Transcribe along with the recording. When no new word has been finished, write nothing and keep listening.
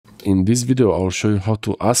In this video, I'll show you how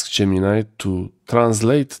to ask Gemini to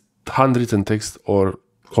translate handwritten text or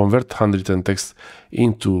convert handwritten text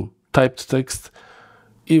into typed text,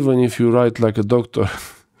 even if you write like a doctor.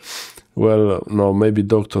 Well, no, maybe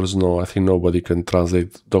doctors, no, I think nobody can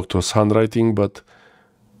translate doctor's handwriting, but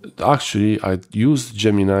actually I used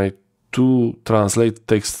Gemini to translate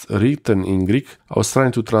text written in Greek. I was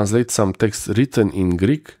trying to translate some text written in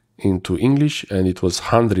Greek into English, and it was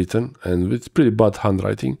handwritten and with pretty bad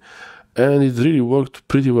handwriting, and it really worked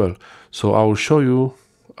pretty well. So I will show you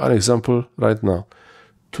an example right now.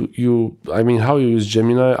 How you use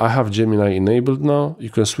Gemini. I have Gemini enabled now. You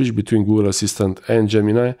can switch between Google Assistant and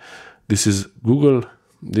Gemini. This is Google.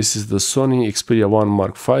 This is the Sony Xperia 1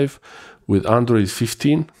 Mark V with Android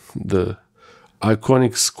 15, the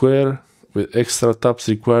iconic square with extra taps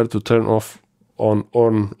required to turn off on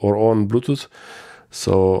Bluetooth.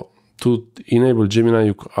 So to enable Gemini,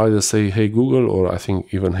 you either say "Hey Google" or I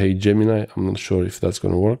think even "Hey Gemini." I'm not sure if that's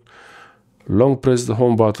going to work. Long press the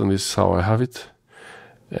home button. This is how I have it.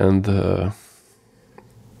 And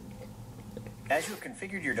as you have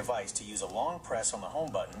configured your device to use a long press on the home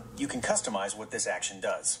button, you can customize what this action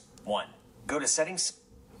does. 1. Go to settings.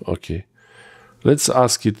 Okay, let's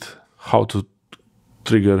ask it how to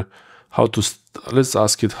trigger, let's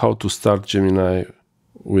ask it how to start Gemini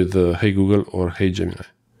with "Hey Google" or "Hey Gemini."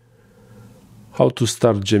 How to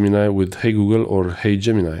start Gemini with "Hey Google" or "Hey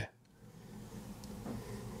Gemini."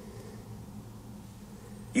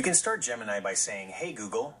 You can start Gemini by saying "Hey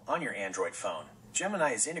Google" on your Android phone.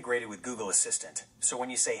 Gemini is integrated with Google Assistant, so when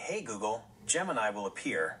you say "Hey Google," Gemini will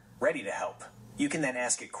appear, ready to help. You can then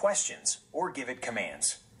ask it questions or give it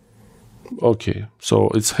commands. Okay, so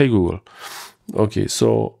it's "Hey Google." Okay,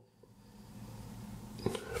 so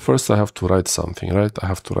first I have to write something, right? I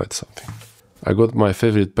have to write something. I got my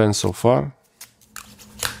favorite pen so far.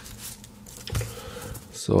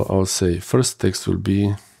 So I'll say first text will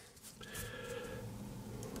be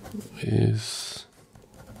 "Is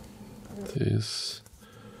this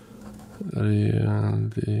really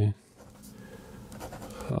happening?"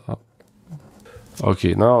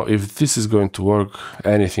 Okay, now if this is going to work,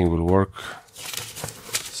 anything will work.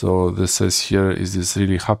 So this says here, "Is this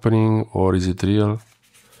really happening or is it real?"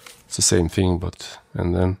 It's the same thing, but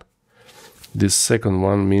and then this second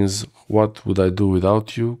one means "What would I do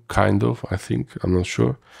without you?" Kind of, I think, I'm not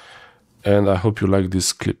sure. And I hope you like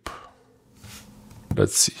this clip.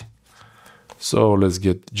 Let's see. So let's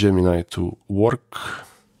get Gemini to work.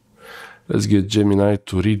 Let's get Gemini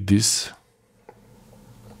to read this.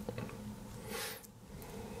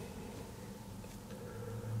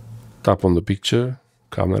 Tap on the picture,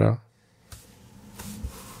 camera.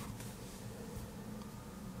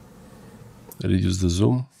 Reduce the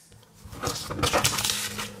zoom.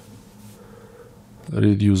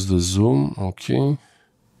 Reduce the zoom, okay.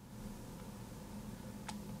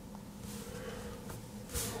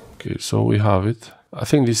 Okay, so we have it. I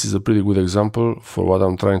think this is a pretty good example for what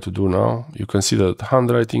I'm trying to do now. You can see that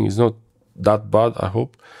handwriting is not that bad, I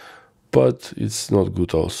hope, but it's not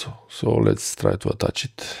good also. So let's try to attach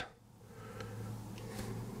it.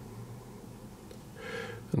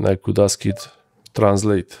 And I could ask it,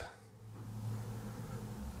 translate.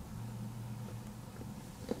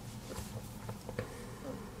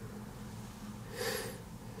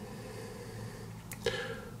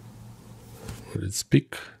 Let's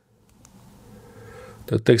pick.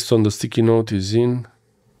 The text on the sticky note is in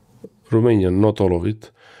Romanian, not all of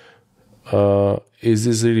it. Is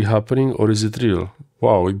this really happening or is it real?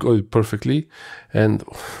 Wow, it got it perfectly. And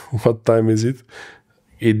what time is it?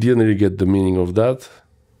 It didn't really get the meaning of that.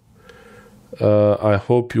 I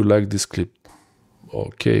hope you like this clip.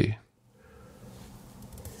 Okay.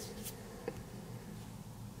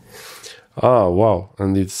 Ah, wow.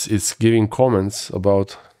 And it's giving comments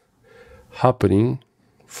about happening,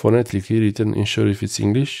 phonetically written, ensure if it's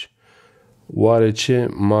English. Oarece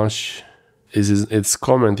maș it's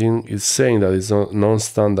commenting, it's saying that it's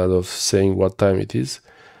non-standard of saying what time it is.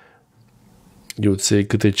 You would say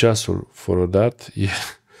câte ceasul for that. Yeah,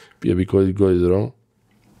 because it got it wrong.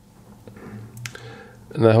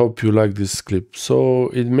 And I hope you like this clip. So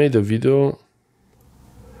it made a video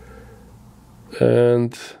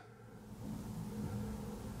and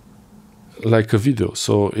like a video,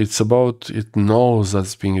 so it's about, it knows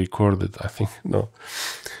that's being recorded, I think. No,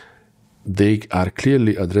 they are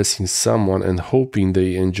clearly addressing someone and hoping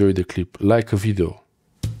they enjoy the clip, like a video,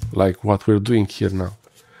 like what we're doing here now.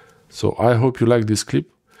 So I hope you like this clip.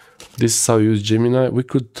 This is how you use Gemini. We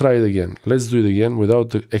could try it again. Let's do it again without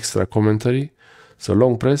the extra commentary. So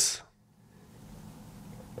long press,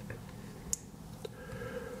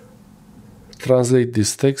 translate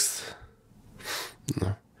this text.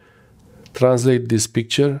 No. translate this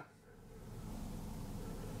picture.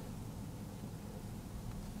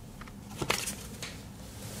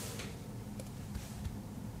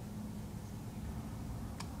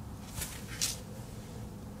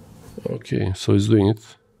 Okay, so it's doing it.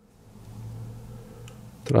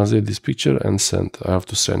 Translate this picture and send. I have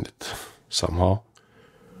to send it somehow.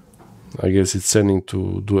 I guess it's sending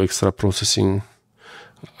to do extra processing.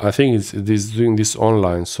 I think it is doing this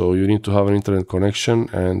online, so you need to have an internet connection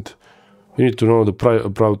and you need to know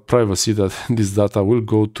about privacy, that this data will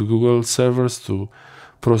go to Google servers to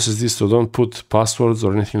process this. So don't put passwords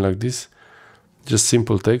or anything like this. Just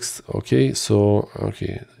simple text. Okay, so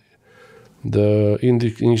okay. The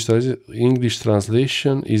English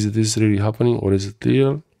translation, is this really happening or is it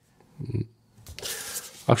real?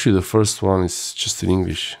 Actually, the first one is just in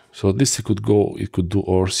English. So this it could do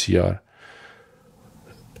OCR.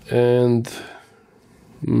 And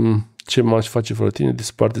ce m-aș face fără tine?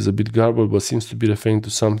 This part is a bit garbled, but seems to be referring to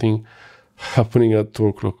something happening at 2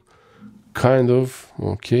 o'clock. Kind of,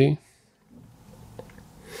 okay.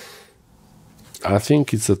 I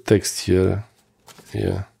think it's a text here.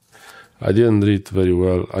 Yeah. I didn't read very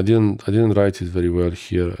well. I didn't write it very well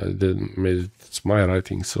here. It's my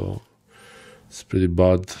writing, so it's pretty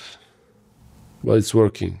bad. But it's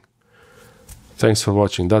working. Thanks for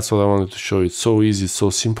watching. That's what I wanted to show you. It's so easy, it's so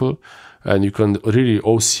simple. And you can really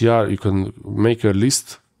OCR, you can make a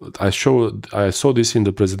list. I saw this in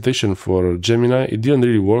the presentation for Gemini. It didn't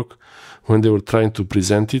really work when they were trying to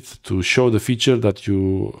present it, to show the feature that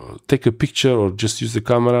you take a picture or just use the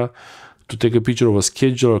camera to take a picture of a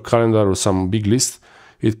schedule or calendar or some big list.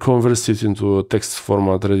 It converts it into a text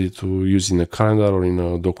format ready to use in a calendar or in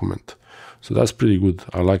a document. So that's pretty good.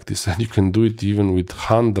 I like this. And you can do it even with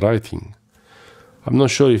handwriting. I'm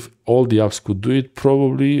not sure if all the apps could do it.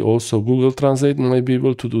 Probably also Google Translate might be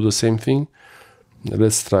able to do the same thing.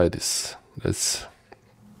 Let's try this.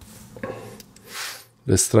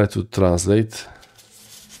 Let's try to translate.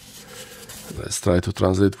 Let's try to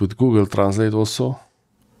translate with Google Translate also.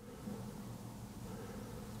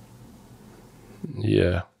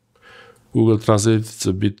 Yeah, Google Translate, it's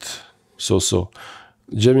a bit so-so.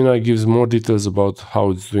 Gemini gives more details about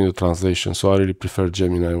how it's doing the translation, so I really prefer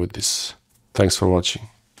Gemini with this. Thanks for watching.